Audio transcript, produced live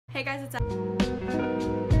Hey guys, it's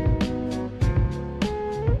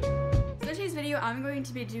today's video, I'm going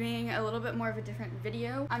to be doing a little bit more of a different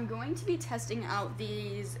video. I'm going to be testing out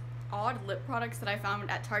these odd lip products that I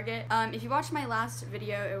found at Target. If you watched my last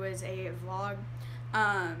video, it was a vlog.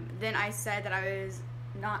 Then I said that I was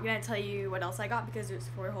not gonna tell you what else I got because it was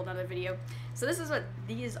for a whole other video. So this is what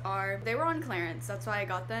these are. They were on clearance, that's why I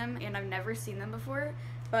got them, and I've never seen them before,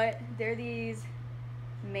 but they're these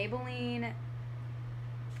Maybelline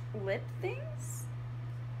lip things.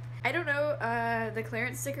 I don't know, the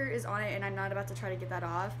clearance sticker is on it and I'm not about to try to get that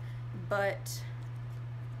off, but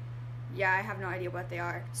yeah, I have no idea what they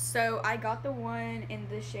are. So I got the one in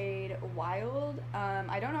the shade Wild.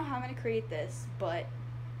 I don't know how I'm gonna create this, but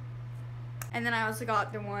and then I also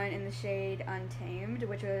got the one in the shade Untamed,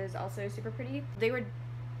 which was also super pretty. They were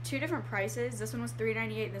two different prices. This one was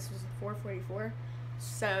 $3.98 and this was $4.44.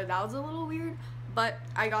 So that was a little weird, but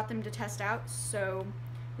I got them to test out. So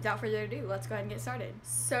without further ado, let's go ahead and get started.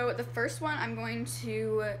 So the first one I'm going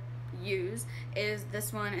to use is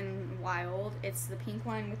this one in Wild. It's the pink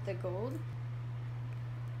one with the gold.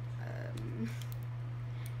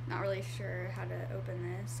 Not really sure how to open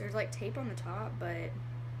this. There's like tape on the top, but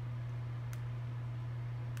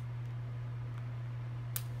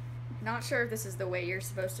not sure if this is the way you're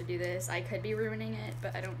supposed to do this. I could be ruining it,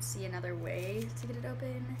 but I don't see another way to get it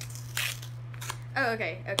open. Oh,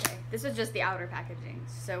 okay. This is just the outer packaging,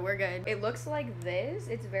 so we're good. It looks like this.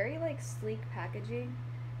 It's very like sleek packaging.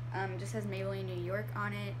 Just has Maybelline New York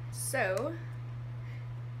on it. So,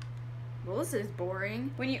 well, this is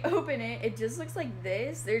boring. When you open it, it just looks like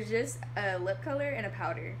this. There's just a lip color and a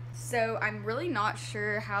powder. So I'm really not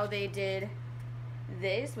sure how they did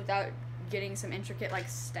this without getting some intricate like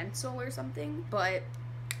stencil or something, but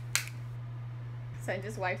so I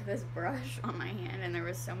just wiped this brush on my hand and there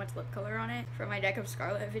was so much lip color on it for my Deck of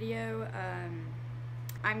Scarlet video.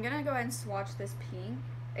 I'm gonna go ahead and swatch this pink.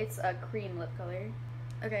 It's a cream lip color.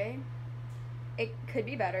 Okay, it could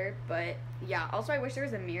be better, but yeah. Also, I wish there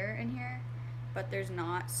was a mirror in here, but there's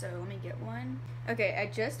not, so let me get one. Okay, I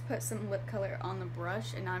just put some lip color on the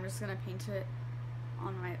brush and now I'm just gonna paint it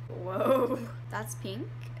on my, whoa, that's pink.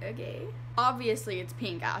 Okay, obviously it's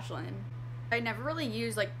pink, Ashlynn. I never really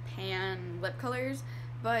use like pan lip colors,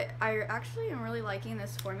 but I actually am really liking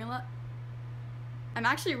this formula. I'm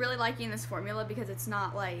actually really liking this formula because it's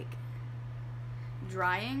not like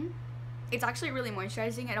drying. It's actually really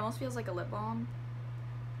moisturizing. It almost feels like a lip balm.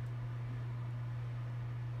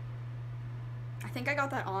 I think I got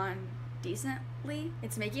that on decently.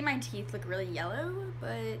 It's making my teeth look really yellow,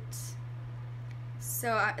 but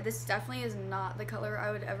so this definitely is not the color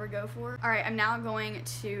I would ever go for. Alright, I'm now going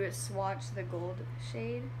to swatch the gold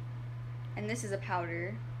shade. And this is a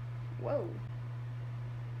powder. Whoa.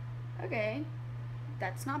 Okay.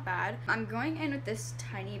 That's not bad. I'm going in with this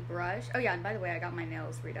tiny brush. Oh yeah, and by the way, I got my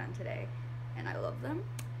nails redone today. And I love them.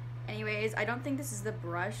 Anyways, I don't think this is the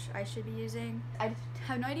brush I should be using. I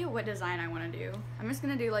have no idea what design I want to do. I'm just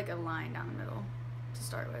going to do like a line down the middle to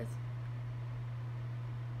start with.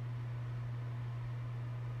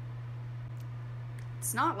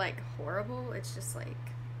 It's not like horrible, it's just like,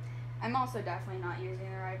 I'm also definitely not using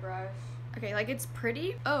the right brush. Okay, like it's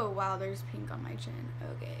pretty. Oh wow, there's pink on my chin.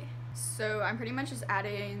 Okay, so I'm pretty much just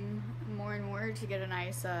adding more and more to get a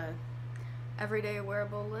nice everyday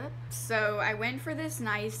wearable lip. So I went for this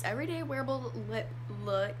nice everyday wearable lip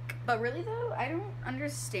look, but really though, I don't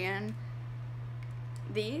understand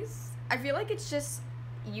these. I feel like it's just,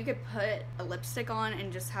 you could put a lipstick on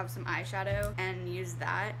and just have some eyeshadow and use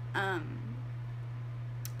that.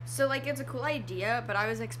 So like it's a cool idea, but I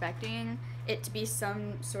was expecting it to be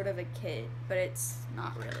some sort of a kit, but it's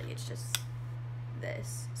not really, it's just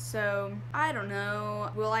this. So I don't know,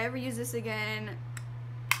 will I ever use this again?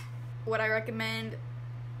 Would I recommend?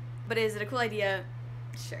 But is it a cool idea?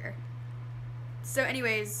 Sure. So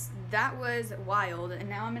anyways, that was Wild, and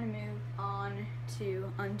now I'm gonna move on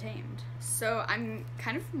to Untamed. So I'm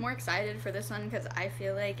kind of more excited for this one because I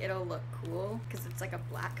feel like it'll look cool because it's like a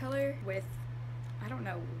black color with, I don't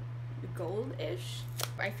know, gold-ish.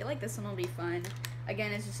 I feel like this one will be fun.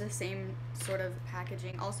 Again, it's just the same sort of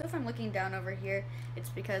packaging. Also, if I'm looking down over here, it's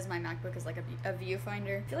because my MacBook is like a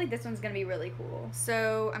viewfinder. I feel like this one's gonna be really cool.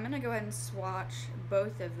 So I'm gonna go ahead and swatch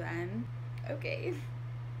both of them. Okay.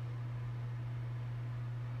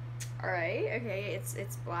 Alright, okay,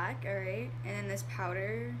 it's black, alright. And then this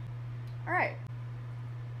powder. Alright.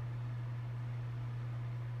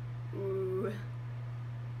 Ooh.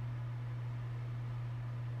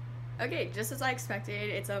 Okay, just as I expected,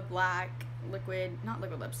 it's a black liquid, not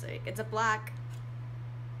liquid lipstick, it's a black,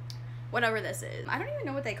 whatever this is. I don't even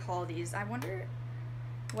know what they call these. I wonder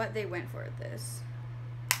what they went for with this.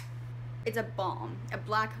 It's a balm, a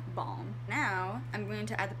black balm. Now I'm going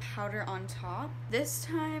to add the powder on top. This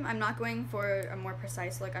time I'm not going for a more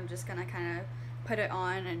precise look. I'm just gonna kind of put it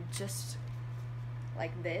on and just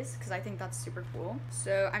like this, because I think that's super cool.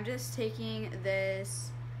 So I'm just taking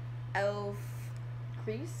this elf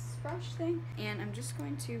crease brush thing and I'm just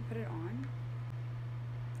going to put it on.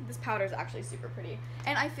 This powder is actually super pretty,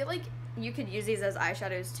 and I feel like you could use these as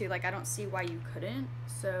eyeshadows too. Like, I don't see why you couldn't.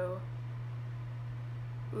 So,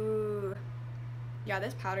 ooh, yeah,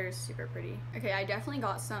 this powder is super pretty. Okay, I definitely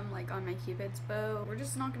got some like on my Cupid's bow. We're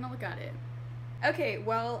just not gonna look at it. Okay,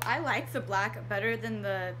 well, I like the black better than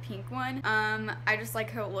the pink one. I just like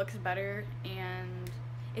how it looks better and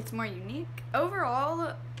it's more unique.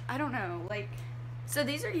 Overall, I don't know, like, so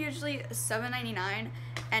these are usually $7.99,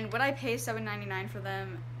 and would I pay $7.99 for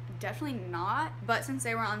them? Definitely not, but since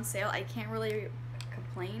they were on sale, I can't really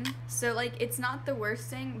complain. So like, it's not the worst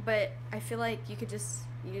thing, but I feel like you could just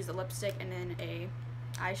use a lipstick and then a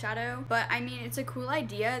eyeshadow. But I mean, it's a cool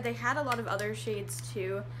idea. They had a lot of other shades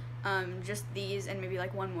too. Just these and maybe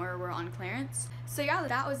like one more were on clearance. So yeah,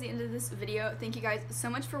 that was the end of this video. Thank you guys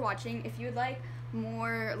so much for watching. If you would like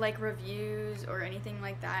more like reviews or anything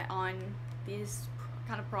like that on these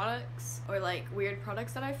kind of products or like weird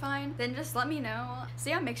products that I find, then just let me know. So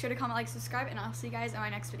yeah, make sure to comment, like, subscribe, and I'll see you guys in my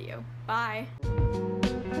next video. Bye.